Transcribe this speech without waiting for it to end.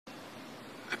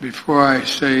Before I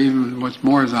say even what's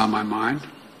more is on my mind,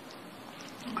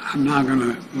 I'm not going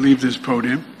to leave this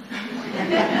podium.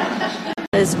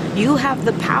 You have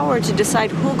the power to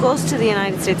decide who goes to the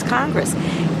United States Congress.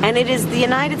 And it is the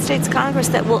United States Congress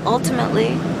that will ultimately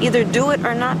either do it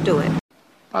or not do it.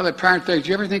 Father Parenthetic, do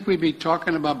you ever think we'd be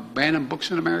talking about banning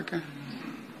books in America?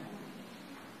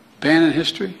 Banning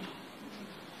history?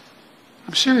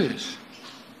 I'm serious.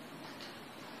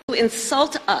 To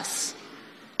insult us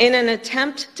in an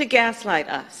attempt to gaslight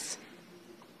us,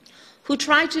 who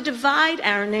try to divide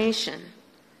our nation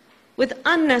with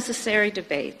unnecessary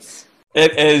debates.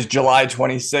 It is July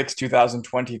 26,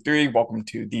 2023. Welcome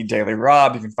to The Daily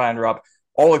Rob. You can find Rob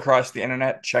all across the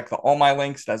internet. Check the All My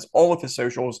Links. That's all of his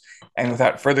socials. And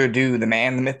without further ado, the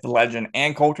man, the myth, the legend,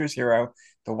 and culture's hero,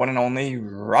 the one and only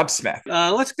Rob Smith.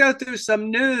 Let's go through some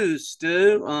news,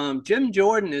 Stu. Jim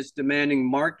Jordan is demanding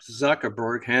Mark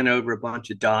Zuckerberg hand over a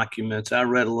bunch of documents. I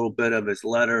read a little bit of his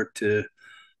letter to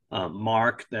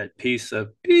Mark, that piece of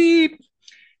beep.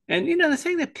 And, you know, the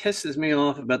thing that pisses me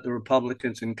off about the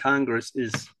Republicans in Congress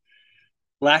is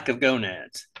lack of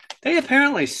gonads. They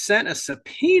apparently sent a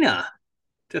subpoena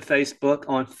to Facebook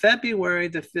on February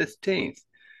the 15th.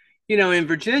 You know, in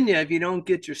Virginia, if you don't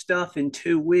get your stuff in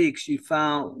 2 weeks, you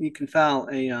can file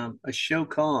a show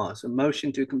cause, a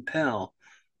motion to compel.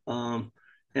 And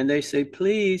they say,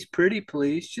 please, pretty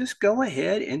please, just go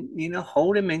ahead and, you know,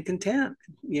 hold him in contempt,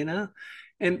 you know.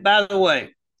 And by the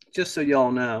way, just so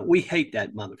y'all know, we hate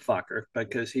that motherfucker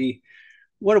because we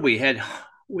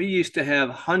used to have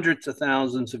hundreds of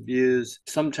thousands of views,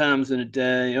 sometimes in a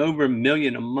day, over 1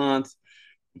 million a month,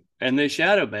 and they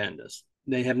shadow banned us.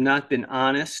 They have not been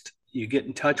honest. You get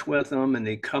in touch with them and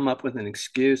they come up with an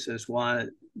excuse as why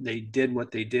they did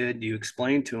what they did. You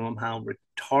explain to them how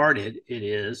retarded it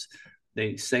is.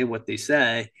 They say what they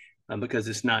say because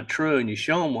it's not true, and you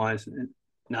show them why it's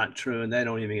not true, and they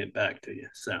don't even get back to you.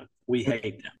 So we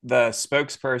hate them. The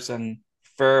spokesperson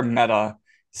for Meta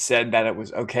said that it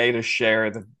was okay to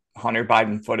share the Hunter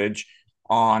Biden footage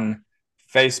on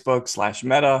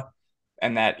Facebook/Meta,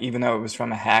 and that even though it was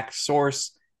from a hacked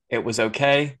source, it was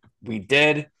okay. We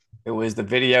did. It was the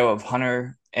video of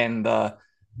Hunter in the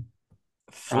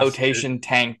flotation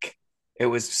tank. It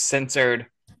was censored,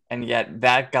 and yet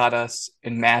that got us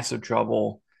in massive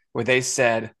trouble where they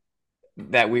said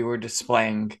that we were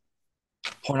displaying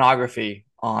pornography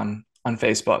on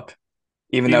Facebook,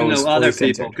 even though other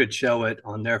people could show it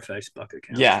on their Facebook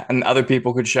account. Yeah, and other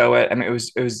people could show it. I mean,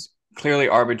 it was clearly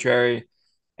arbitrary,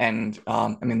 and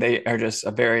I mean, they are just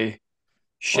a very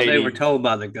shady. Well, they were told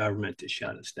by the government to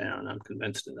shut us down. I'm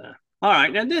convinced of that. All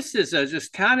right, now this is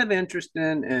just kind of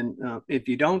interesting, and if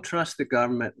you don't trust the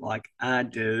government like I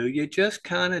do, you just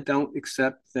kind of don't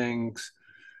accept things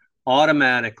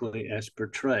automatically as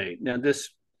portrayed. Now, this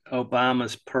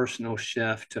Obama's personal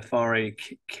chef, Tafari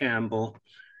Campbell,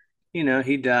 you know,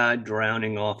 he died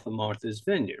drowning off of Martha's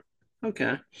Vineyard.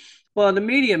 Okay. Well, the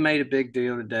media made a big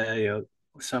deal today,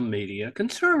 some media,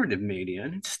 conservative media,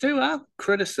 and Stu, I'll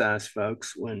criticize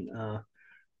folks when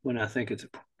I think it's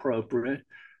appropriate.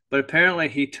 But apparently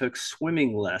he took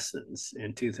swimming lessons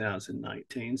in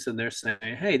 2019. So they're saying,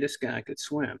 hey, this guy could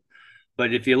swim.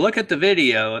 But if you look at the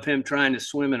video of him trying to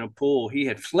swim in a pool, he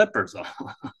had flippers on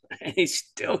and he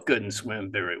still couldn't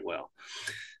swim very well.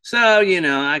 So, you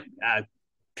know,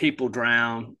 people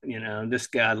drown, you know, this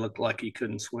guy looked like he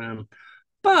couldn't swim.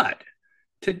 But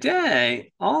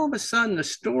today, all of a sudden, the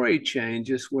story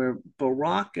changes where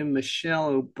Barack and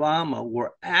Michelle Obama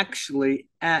were actually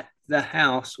at the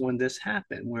house when this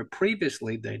happened, where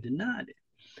previously they denied it.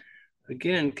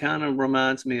 Again, kind of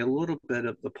reminds me a little bit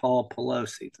of the Paul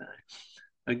Pelosi thing.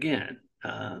 Again,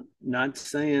 not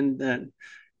saying that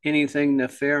anything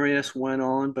nefarious went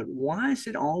on, but why is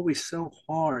it always so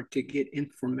hard to get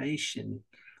information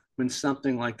when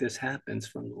something like this happens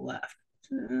from the left?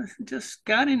 Just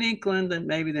got an inkling that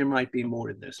maybe there might be more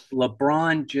to this.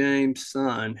 LeBron James'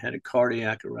 son had a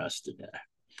cardiac arrest today.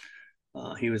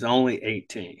 He was only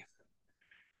 18.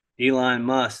 Elon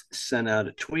Musk sent out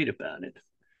a tweet about it,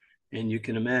 and you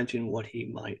can imagine what he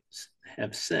might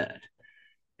have said.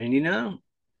 And, you know,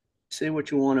 say what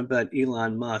you want about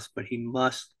Elon Musk, but he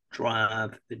must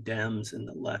drive the Dems and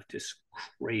the leftists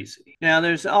crazy. Now,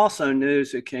 there's also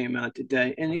news that came out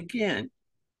today. And again,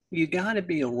 you got to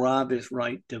be a Rob is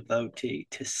Right devotee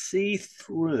to see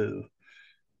through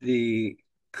the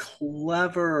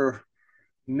clever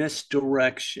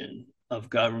misdirection of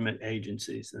government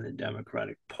agencies and the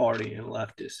Democratic Party and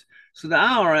leftists. So the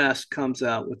IRS comes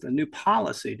out with a new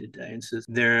policy today and says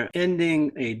they're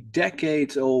ending a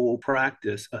decades-old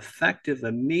practice effective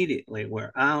immediately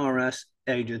where IRS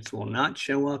agents will not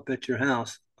show up at your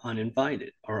house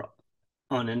uninvited or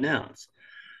unannounced.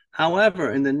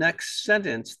 However, in the next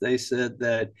sentence, they said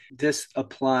that this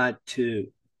applied to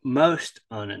most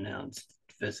unannounced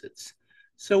visits.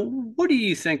 So what do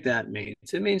you think that means?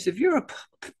 It means if you're a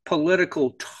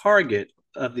political target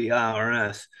of the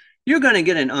IRS, you're going to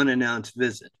get an unannounced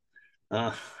visit.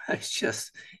 It's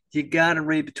just, you got to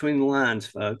read between the lines,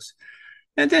 folks.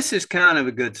 And this is kind of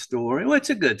a good story. Well, it's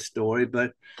a good story,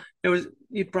 but there was,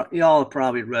 y'all have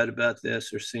probably read about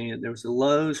this or seen it. There was a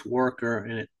Lowe's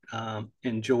worker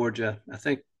in Georgia, I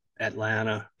think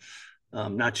Atlanta.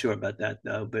 Not sure about that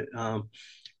though, but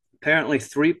apparently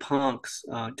three punks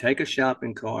take a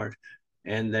shopping cart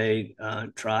and they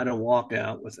try to walk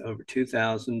out with over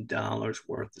 $2,000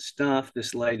 worth of stuff.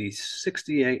 This lady's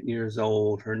 68 years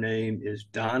old. Her name is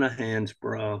Donna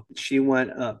Hansbrough. She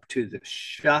went up to the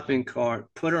shopping cart,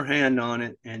 put her hand on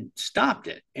it, and stopped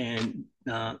it. And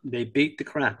they beat the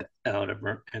crap out of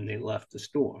her and they left the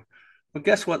store. Well,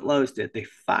 guess what Lowe's did? They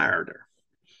fired her.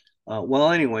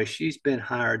 Well, anyway, she's been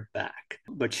hired back.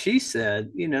 But she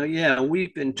said, yeah,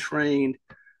 we've been trained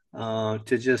to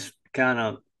just kind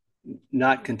of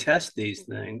not contest these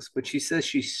things. But she says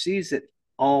she sees it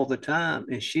all the time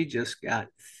and she just got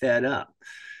fed up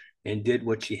and did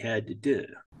what she had to do.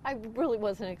 I really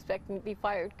wasn't expecting to be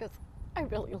fired because I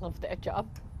really loved that job.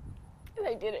 And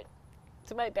I did it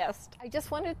to my best. I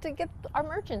just wanted to get our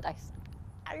merchandise.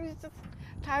 I was just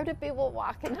tired of people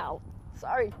walking out,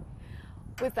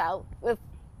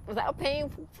 without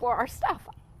paying for our stuff.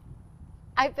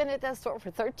 I've been at that store for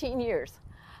 13 years.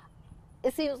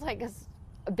 It seems like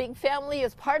a big family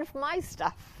is part of my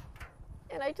stuff,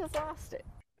 and I just lost it.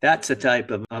 That's the type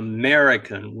of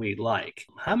American we like.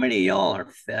 How many of y'all are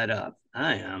fed up?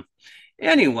 I am.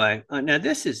 Anyway, now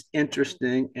this is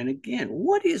interesting. And again,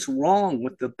 what is wrong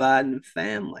with the Biden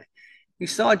family? You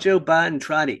saw Joe Biden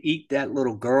try to eat that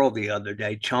little girl the other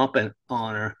day, chomping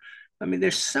on her. I mean,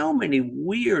 there's so many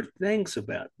weird things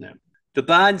about them. The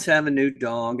Bidens have a new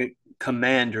dog,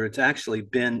 Commander. It's actually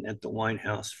been at the White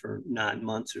House for 9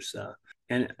 months or so.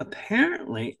 And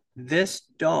apparently this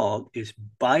dog is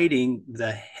biting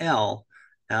the hell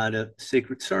out of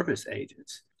Secret Service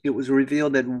agents. It was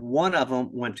revealed that one of them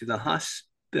went to the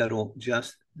hospital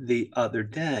just the other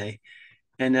day.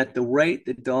 And at the rate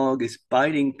the dog is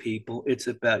biting people, it's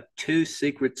about 2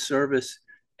 Secret Service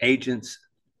agents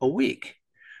a week.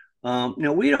 Now,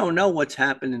 we don't know what's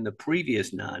happened in the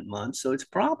previous 9 months, so it's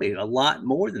probably a lot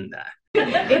more than that.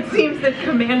 It seems that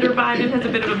Commander Biden has a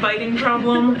bit of a biting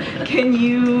problem. Can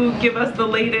you give us the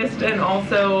latest and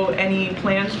also any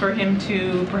plans for him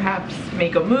to perhaps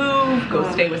make a move, go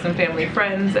stay with some family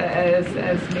friends as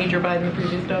Major Biden, the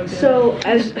previous dog, did? So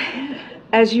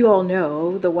as you all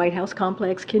know, the White House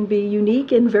complex can be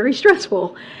unique and very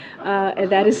stressful. And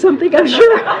that is something I'm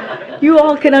sure you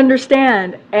all can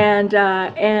understand. And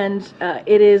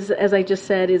it is, as I just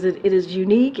said, it is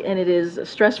unique and it is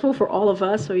stressful for all of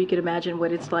us. So you can imagine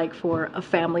what it's like for a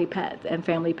family pet and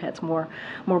family pets more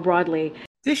broadly.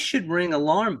 This should ring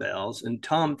alarm bells. And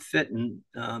Tom Fitton,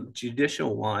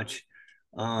 Judicial Watch,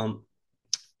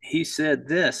 he said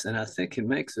this, and I think it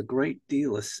makes a great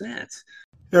deal of sense.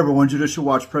 Hey everyone, Judicial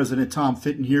Watch President Tom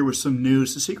Fitton here with some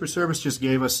news. The Secret Service just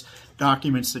gave us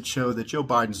documents that show that Joe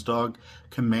Biden's dog,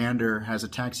 Commander, has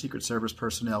attacked Secret Service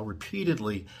personnel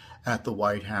repeatedly at the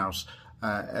White House.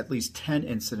 At least 10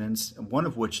 incidents, one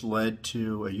of which led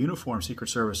to a uniformed Secret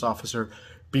Service officer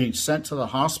being sent to the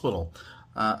hospital.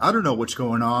 I don't know what's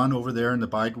going on over there in the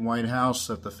Biden White House,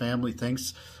 that the family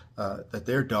thinks that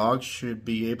their dog should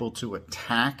be able to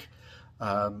attack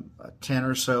 10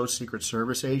 or so Secret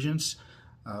Service agents.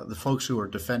 The folks who are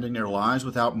defending their lives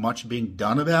without much being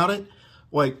done about it.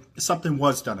 Wait, something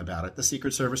was done about it. The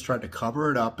Secret Service tried to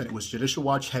cover it up, and it was Judicial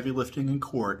Watch heavy lifting in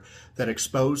court that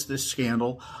exposed this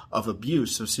scandal of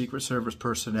abuse of Secret Service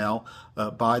personnel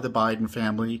by the Biden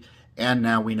family, and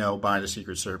now we know by the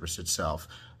Secret Service itself.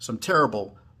 Some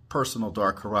terrible personal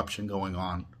dark corruption going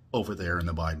on over there in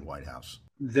the Biden White House.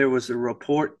 There was a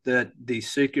report that the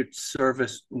Secret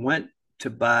Service went to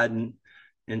Biden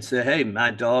and said, hey,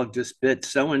 my dog just bit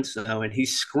so-and-so, and he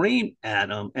screamed at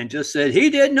him and just said, he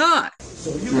did not.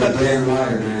 So you're a damn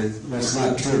liar, man. That's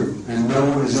not true. And no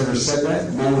one has ever said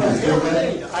that. No one has heard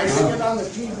that. I see it on the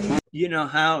TV. You know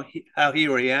how he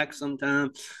reacts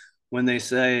sometimes when they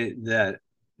say that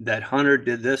Hunter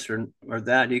did this or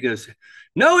that? He goes,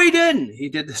 no, he didn't. He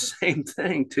did the same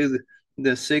thing to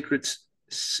the Secret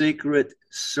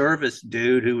Service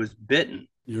dude who was bitten.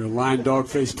 You're a lying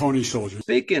dog-faced pony soldier.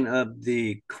 Speaking of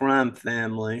the crime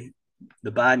family,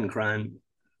 the Biden crime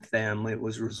family, it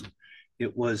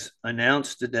was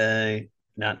announced today,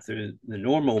 not through the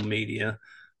normal media,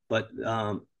 but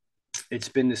it's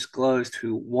been disclosed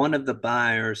who one of the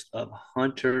buyers of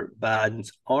Hunter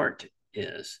Biden's art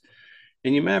is.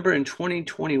 And you remember in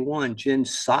 2021, Jen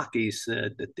Psaki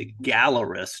said that the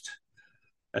gallerist,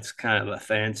 that's kind of a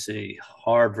fancy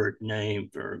Harvard name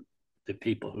for the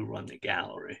people who run the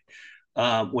gallery,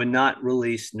 would not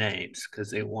release names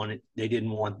because they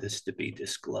didn't want this to be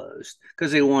disclosed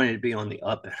because they wanted to be on the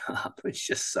up and up. It's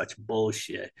just such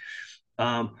bullshit.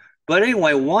 But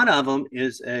anyway, one of them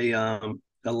is a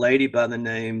lady by the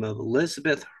name of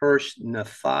Elizabeth Hirsch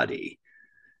Nefatali.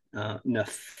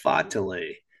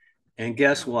 And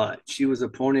guess what? She was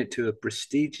appointed to a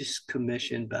prestigious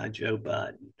commission by Joe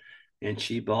Biden. And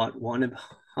she bought one of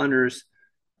Hunter's,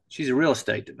 she's a real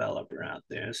estate developer out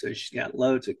there, so she's got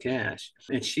loads of cash.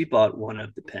 And she bought one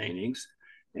of the paintings.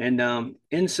 And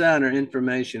insider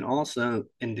information also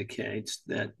indicates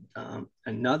that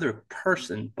another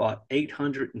person bought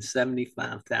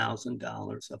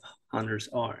 $875,000 of Hunter's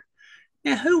art.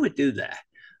 Now, who would do that?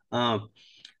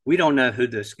 We don't know who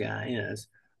this guy is,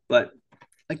 but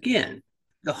again,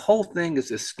 the whole thing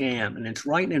is a scam, and it's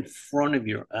right in front of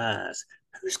your eyes.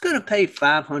 Who's going to pay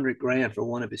 $500,000 for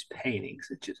one of his paintings?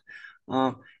 It's just,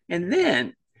 and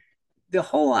then the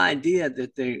whole idea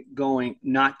that they're going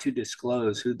not to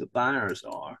disclose who the buyers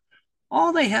are,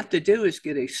 all they have to do is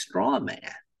get a straw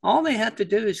man. All they have to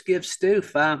do is give Stu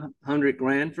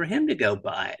 $500,000 for him to go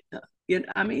buy it.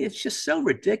 I mean, it's just so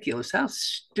ridiculous. How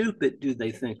stupid do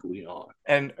they think we are?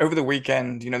 And over the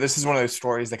weekend, this is one of those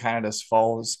stories that kind of just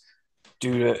falls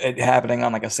due to it happening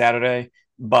on like a Saturday.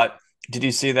 But did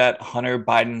you see that Hunter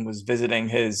Biden was visiting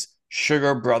his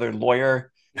sugar brother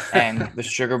lawyer, and the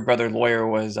sugar brother lawyer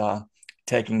was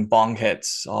taking bong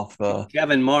hits off the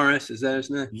Kevin Morris, is that his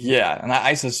name? Yeah, and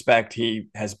I suspect he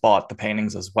has bought the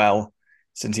paintings as well,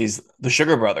 since he's the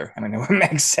sugar brother. I mean, it would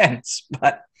make sense,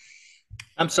 but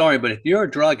I'm sorry, but if you're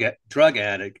a drug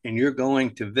addict and you're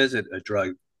going to visit a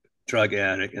drug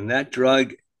addict, and that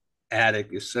drug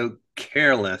addict is so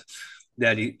careless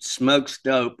that he smokes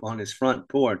dope on his front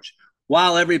porch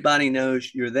while everybody knows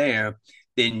you're there,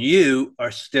 then you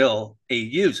are still a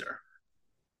user.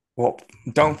 Well,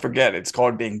 don't forget, it's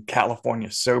called being California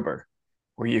sober,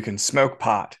 where you can smoke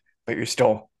pot, but you're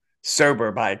still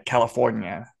sober by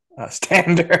California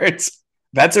standards.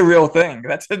 That's a real thing.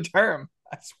 That's a term,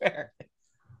 I swear.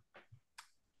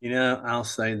 I'll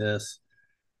say this.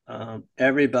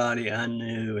 Everybody I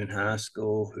knew in high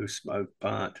school who smoked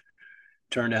pot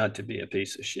turned out to be a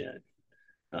piece of shit.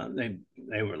 They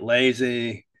were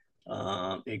lazy.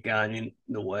 It got in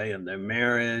the way of their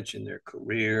marriage and their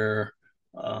career.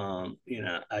 I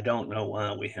don't know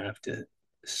why we have to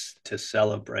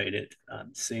celebrate it.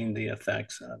 I've seen the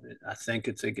effects of it. I think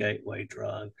it's a gateway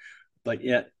drug, but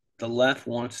yet the left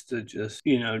wants to just,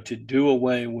 to do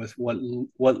away with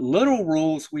what little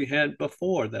rules we had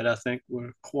before that I think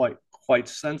were quite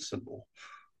sensible.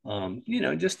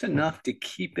 Just enough to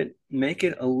make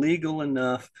it illegal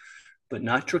enough, but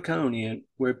not draconian,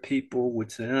 where people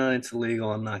would say, "Oh, it's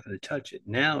illegal, I'm not going to touch it."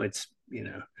 Now it's,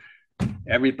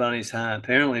 everybody's high.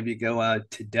 Apparently, if you go out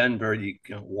to Denver, you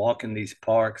can walk in these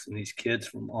parks, and these kids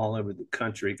from all over the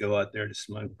country go out there to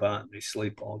smoke pot, and they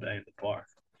sleep all day in the park.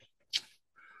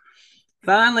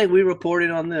 Finally, we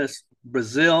reported on this.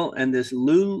 Brazil and this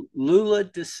Lula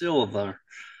da Silva,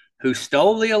 who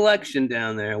stole the election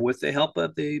down there with the help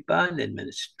of the Biden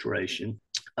administration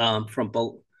from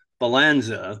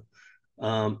Balanza.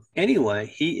 Anyway,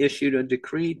 he issued a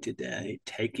decree today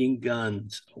taking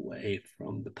guns away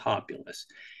from the populace.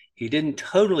 He didn't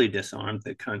totally disarm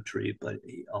the country, but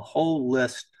a whole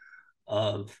list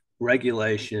of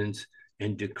regulations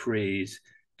and decrees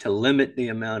to limit the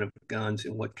amount of guns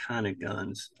and what kind of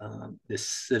guns the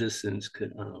citizens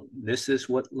could own. This is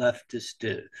what leftists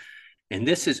do. And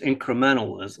this is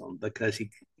incrementalism, because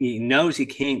he knows he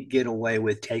can't get away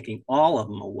with taking all of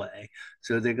them away.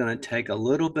 So they're going to take a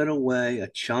little bit away, a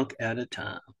chunk at a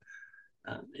time.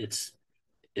 It's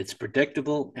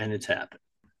predictable, and it's happened.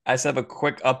 I just have a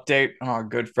quick update on our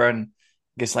good friend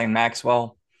Ghislaine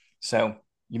Maxwell. So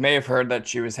you may have heard that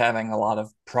she was having a lot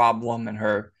of problem in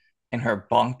her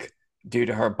bunk due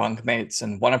to her bunkmates,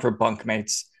 and one of her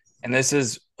bunkmates, and this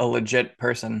is a legit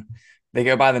person, they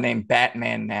go by the name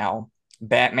Batman now.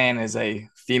 Batman is a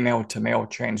female to male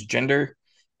transgender,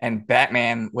 and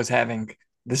Batman was having,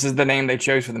 this is the name they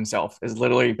chose for themselves, is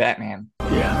literally Batman.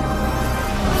 Yeah.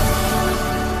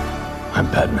 I'm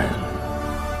Batman.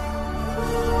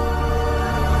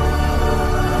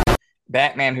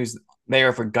 Batman, who's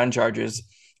there for gun charges,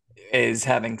 is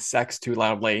having sex too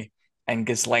loudly, and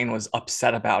Ghislaine was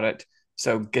upset about it.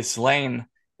 So Ghislaine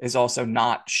is also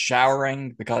not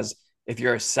showering, because if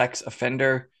you're a sex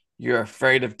offender, you're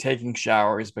afraid of taking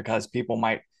showers because people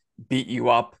might beat you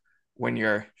up when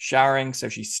you're showering. So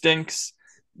she stinks.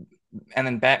 And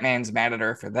then Batman's mad at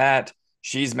her for that.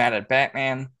 She's mad at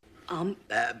Batman. I'm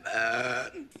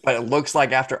Batman. But it looks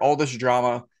like after all this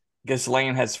drama,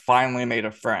 Ghislaine has finally made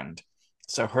a friend.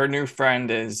 So her new friend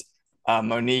is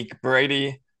Monique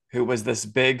Brady, who was this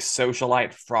big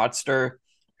socialite fraudster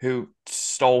who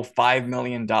stole $5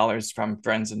 million from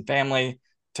friends and family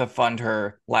to fund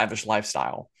her lavish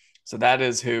lifestyle. So that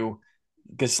is who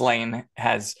Ghislaine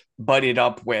has buddied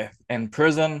up with in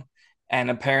prison. And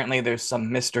apparently there's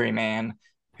some mystery man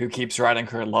who keeps writing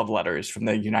her love letters from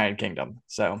the United Kingdom.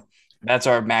 So that's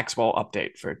our Maxwell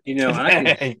update for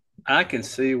today. I can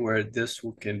see where this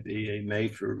can be a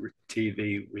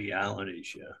made-for-TV reality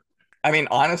show. I mean,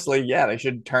 honestly, yeah, they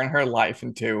should turn her life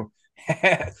into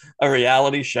a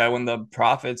reality show, and the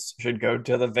profits should go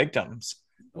to the victims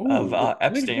of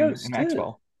Epstein and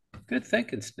Maxwell. Good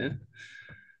thinking, Stan.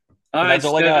 All right, that's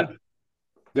all I got.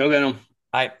 Go get them.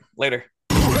 All right, later.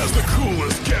 Who has the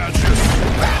coolest gadget?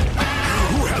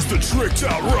 Who has the tricked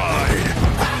out ride?